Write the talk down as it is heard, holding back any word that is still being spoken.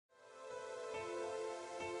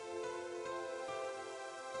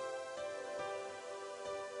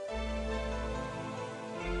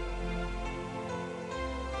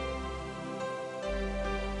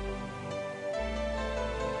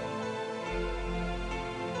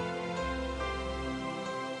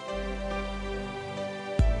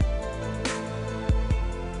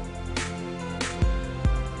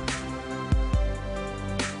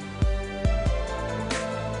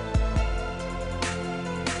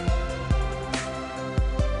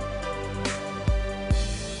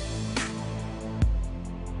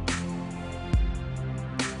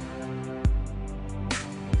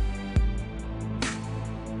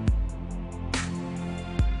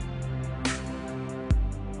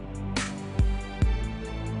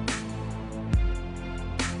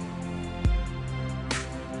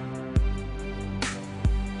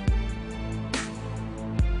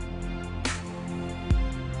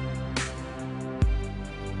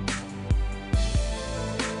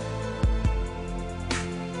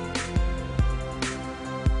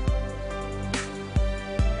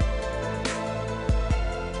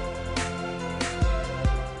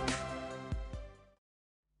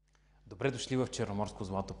Добре дошли в Черноморско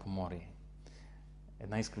злато Поморие.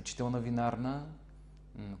 Една изключителна винарна,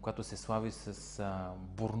 която се слави с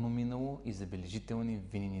бурно минало и забележителни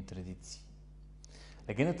винени традиции.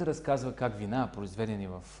 Легендата разказва как вина, произведени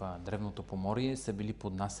в древното Поморие, са били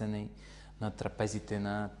поднасени на трапезите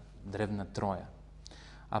на древна Троя.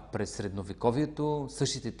 А през средновековието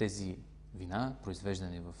същите тези вина,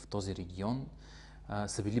 произвеждани в този регион,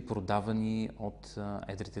 са били продавани от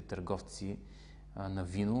едрите търговци на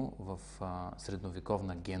вино в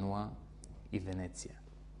средновековна Генуа и Венеция.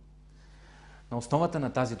 На основата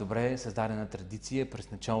на тази добре създадена традиция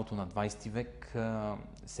през началото на 20 век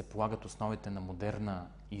се полагат основите на модерна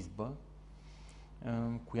изба,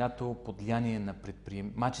 която под влияние на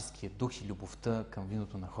предприемаческия дух и любовта към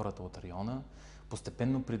виното на хората от района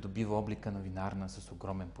постепенно придобива облика на винарна с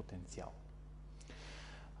огромен потенциал.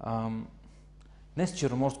 Днес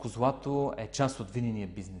Черноморско злато е част от винения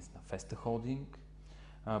бизнес на Феста Холдинг.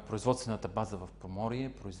 Производствената база в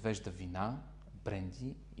Поморие произвежда вина,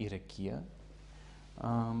 бренди и ракия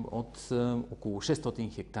от около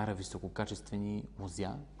 600 хектара висококачествени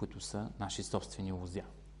лозя, които са наши собствени лозя.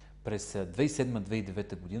 През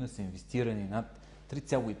 2007-2009 година са инвестирани над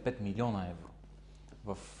 3,5 милиона евро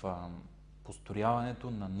в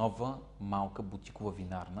построяването на нова малка бутикова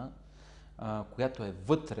винарна, която е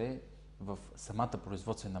вътре в самата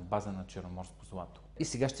производствена база на Черноморско злато. И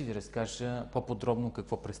сега ще ви разкажа по-подробно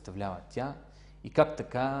какво представлява тя и как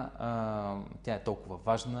така тя е толкова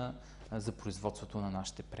важна за производството на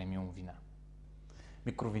нашите премиум вина.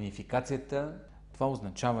 Микровинификацията, това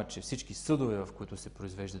означава, че всички съдове, в които се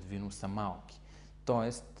произвеждат вино, са малки.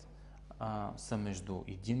 Тоест са между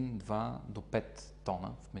 1, 2 до 5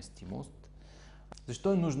 тона вместимост.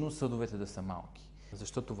 Защо е нужно съдовете да са малки?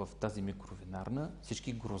 Защото в тази микровинарна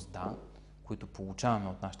всички грозда, които получаваме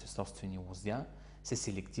от нашите собствени лозя, се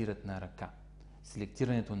селектират на ръка.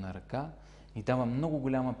 Селектирането на ръка ни дава много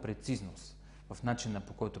голяма прецизност в начина,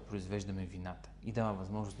 по който произвеждаме вината и дава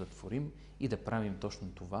възможност да творим и да правим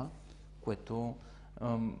точно това, което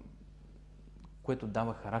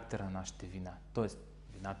дава характера на нашите вина. Тоест,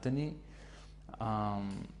 вината ни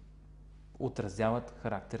отразяват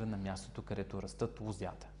характера на мястото, където растат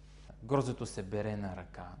лозята. Гроздето се бере на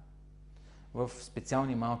ръка в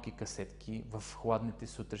специални малки касетки в хладните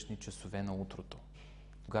сутрешни часове на утрото,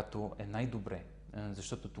 когато е най-добре,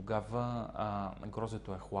 защото тогава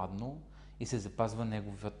гроздето е хладно и се запазва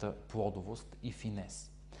неговата плодовост и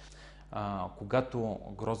финес. Когато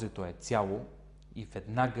гроздето е цяло и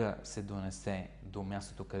веднага се донесе до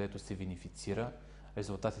мястото, където се винифицира,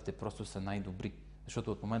 резултатите просто са най-добри,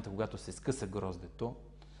 защото от момента, когато се скъса гроздето,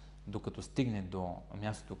 докато стигне до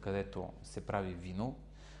мястото, където се прави вино,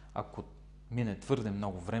 ако мине твърде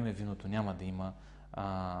много време, виното няма да има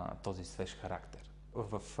този свеж характер.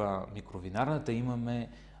 В микровинарната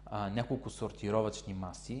имаме няколко сортировъчни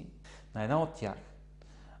маси. На една от тях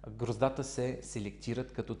гроздата се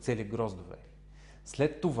селектират като цели гроздове.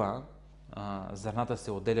 След това зърната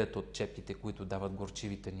се отделят от чепките, които дават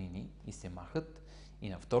горчиви танини и се махат. И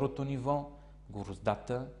на второто ниво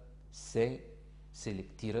гроздата се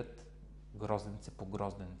селектират грозденце по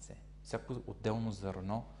грозденце. Всяко отделно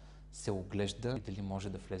зърно се оглежда и дали може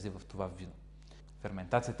да влезе в това вино.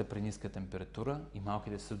 Ферментацията при ниска температура и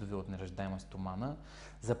малките съдове от неръждаема стомана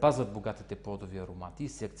запазват богатите плодови аромати и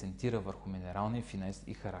се акцентира върху минералния финес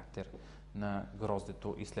и характер на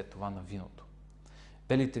гроздето и след това на виното.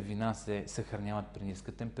 Белите вина се съхраняват при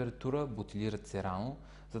ниска температура, бутилират се рано,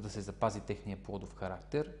 за да се запази техния плодов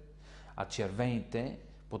характер, а червените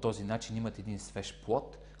по този начин имат един свеж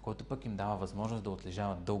плод, който пък им дава възможност да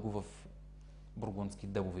отлежават дълго в бургундски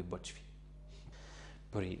дъбови бъчви.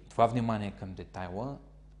 При това внимание към детайла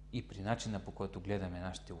и при начина, по който гледаме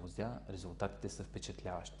нашите лозя, резултатите са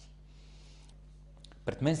впечатляващи.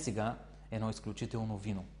 Пред мен сега е едно изключително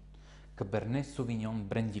вино. Каберне Совиньон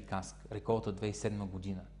Бренди Каск, реколта 2007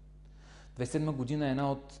 година. 2007 година е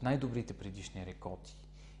една от най-добрите предишни реколти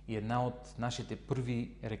и една от нашите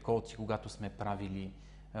първи реколти, когато сме правили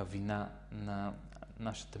вина на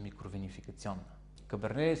нашата микровинификационна.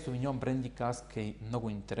 Каберне Совиньон Бренди Каск е много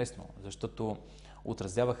интересно, защото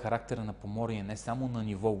отразява характера на Поморие не само на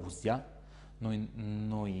ниво лозя,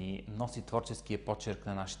 но и носи творческия почерк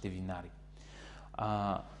на нашите винари.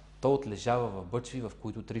 То отлежава в бъчви, в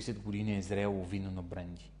които 30 години е зрело вино на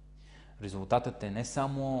бренди. Резултатът е не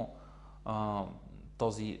само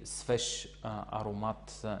този свеж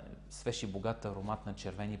аромат, свеж и богат аромат на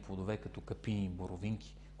червени плодове, като капини и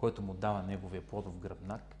боровинки, който му дава неговия плодов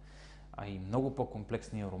гръбнак, а и много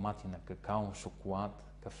по-комплексни аромати на какао, шоколад,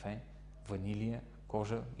 кафе, ванилия,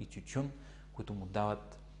 кожа и тютюн, които му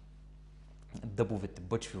дават дъбовете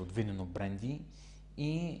бъчви от винено бренди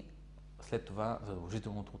и след това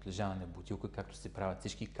задължителното отлежаване в бутилка, както се правят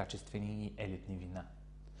всички качествени и елитни вина.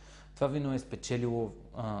 Това вино е спечелило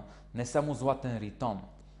не само златен ритон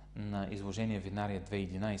на изложение Винария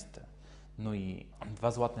 2011, но и 2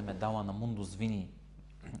 златни медала на Мундус Вини,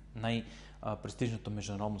 най-престижното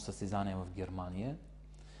международно състезание в Германия,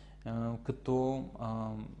 като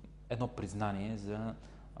едно признание за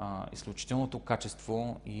изключителното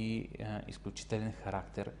качество и изключителен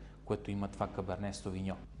характер, което има това Каберне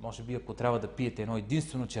Совиньон. Може би, ако трябва да пиете едно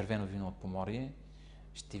единствено червено вино от Поморие,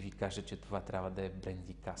 ще ви кажа, че това трябва да е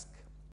бренди каска.